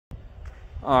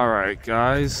Alright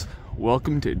guys,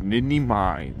 welcome to Nittany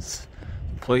Mines,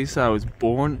 the place I was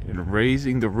born and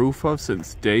raising the roof of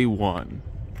since day one.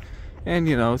 And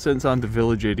you know, since I'm the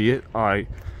village idiot, I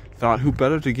thought who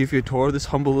better to give you a tour of this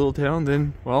humble little town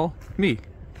than, well, me.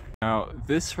 Now,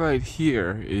 this right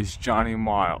here is Johnny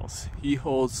Miles. He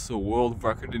holds the world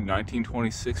record in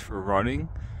 1926 for running,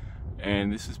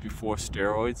 and this is before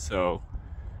steroids, so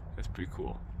that's pretty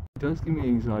cool. It does give me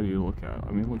anxiety to look at.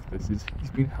 I mean, look at this. He's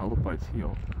being held up by his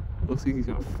heel. It looks like he's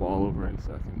gonna fall over any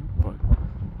second, but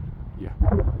yeah.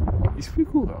 He's pretty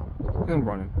cool though. Look at him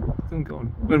running. Look at him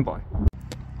going. Went by.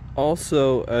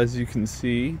 Also, as you can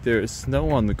see, there is snow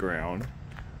on the ground,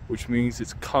 which means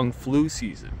it's Kung Flu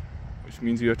season, which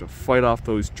means you have to fight off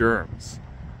those germs.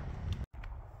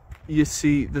 You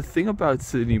see, the thing about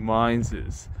Nittany Mines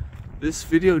is, this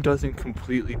video doesn't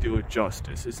completely do it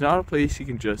justice. It's not a place you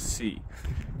can just see.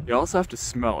 You also have to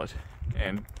smell it,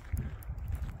 and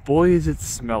boy is it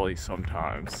smelly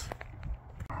sometimes.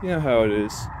 You know how it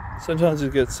is. Sometimes you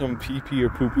get some pee-pee or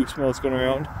poo-poo smells going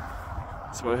around.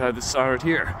 So I had this sign right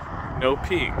here, no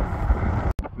peeing.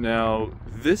 Now,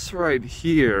 this right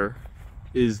here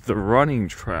is the running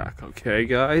track, okay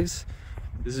guys?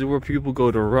 This is where people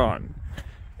go to run.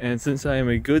 And since I am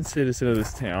a good citizen of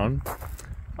this town,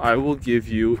 I will give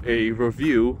you a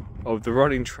review of the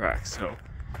running track. So,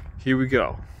 here we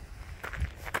go.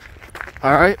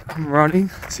 Alright, I'm running.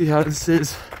 See how this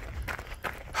is.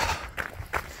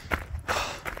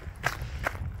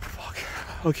 Fuck.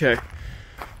 Okay.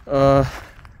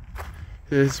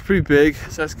 It's pretty big,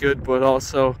 so that's good, but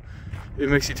also it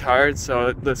makes you tired,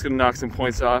 so that's gonna knock some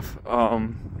points off.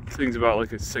 This thing's about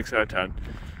like a 6 out of 10.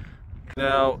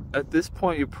 Now, at this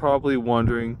point, you're probably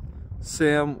wondering,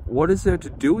 Sam, what is there to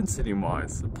do in Nittany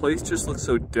Mines? The place just looks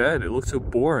so dead, it looks so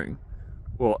boring.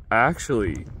 Well,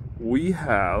 actually, we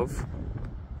have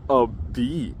a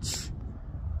beach.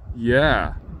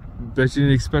 Yeah, bet you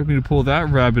didn't expect me to pull that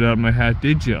rabbit out of my hat,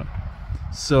 did ya?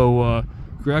 So,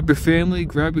 grab your family,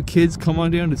 grab your kids, come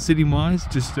on down to Nittany Mines.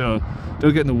 Just don't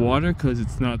get in the water because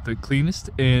it's not the cleanest.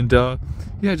 And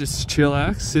yeah, just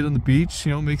chillax, sit on the beach,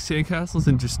 you know, make sandcastles,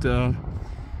 and just oh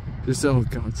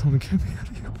god, someone get me out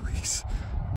of here.